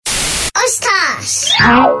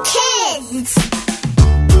Oshkosh Kids.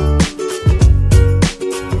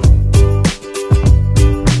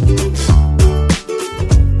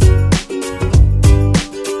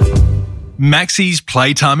 Maxy's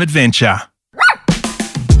Playtime Adventure.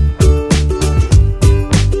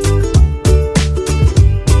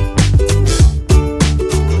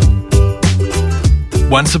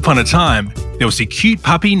 Once upon a time, there was a cute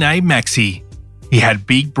puppy named Maxy. He had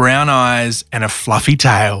big brown eyes and a fluffy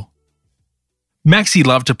tail. Maxy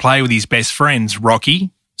loved to play with his best friends, Rocky,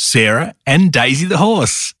 Sarah, and Daisy the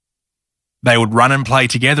horse. They would run and play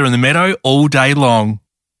together in the meadow all day long.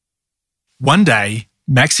 One day,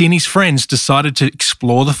 Maxy and his friends decided to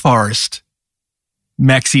explore the forest.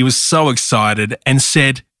 Maxy was so excited and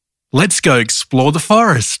said, "Let's go explore the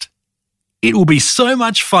forest. It will be so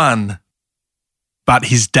much fun." But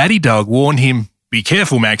his daddy dog warned him, "Be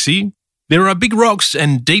careful, Maxy. There are big rocks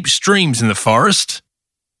and deep streams in the forest."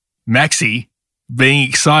 Maxy, being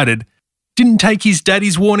excited, didn't take his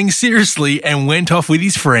daddy's warning seriously and went off with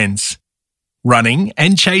his friends, running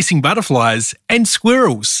and chasing butterflies and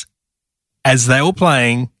squirrels. As they were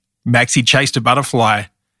playing, Maxy chased a butterfly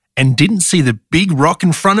and didn't see the big rock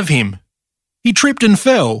in front of him. He tripped and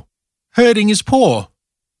fell, hurting his paw.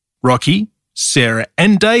 Rocky, Sarah,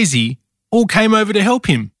 and Daisy all came over to help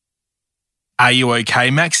him. "Are you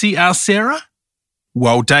okay, Maxy?" asked Sarah.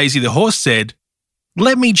 While Daisy the horse said,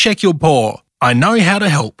 "Let me check your paw. I know how to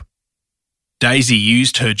help." Daisy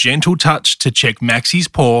used her gentle touch to check Maxy's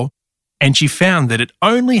paw, and she found that it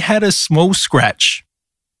only had a small scratch.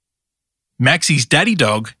 Maxy's daddy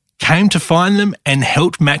dog came to find them and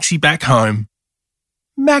helped Maxy back home.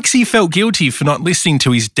 Maxy felt guilty for not listening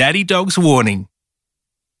to his daddy dog's warning.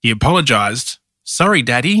 He apologised, "Sorry,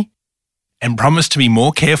 Daddy," and promised to be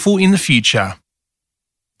more careful in the future.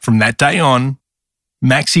 From that day on,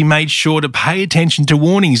 Maxy made sure to pay attention to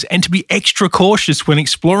warnings and to be extra cautious when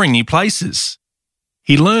exploring new places.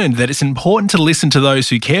 He learned that it's important to listen to those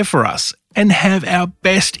who care for us and have our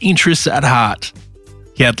best interests at heart.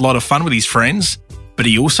 He had a lot of fun with his friends, but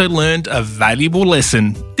he also learned a valuable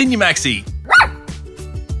lesson. Didn't you, Maxy?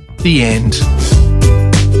 The end.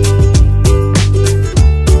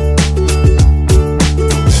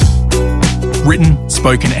 Written,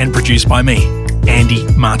 spoken and produced by me, Andy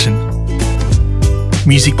Martin.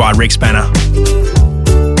 Music by Rex Banner.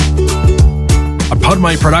 A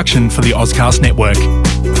Podmo production for the Ozcast Network.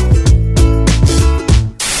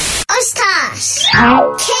 Oshkosh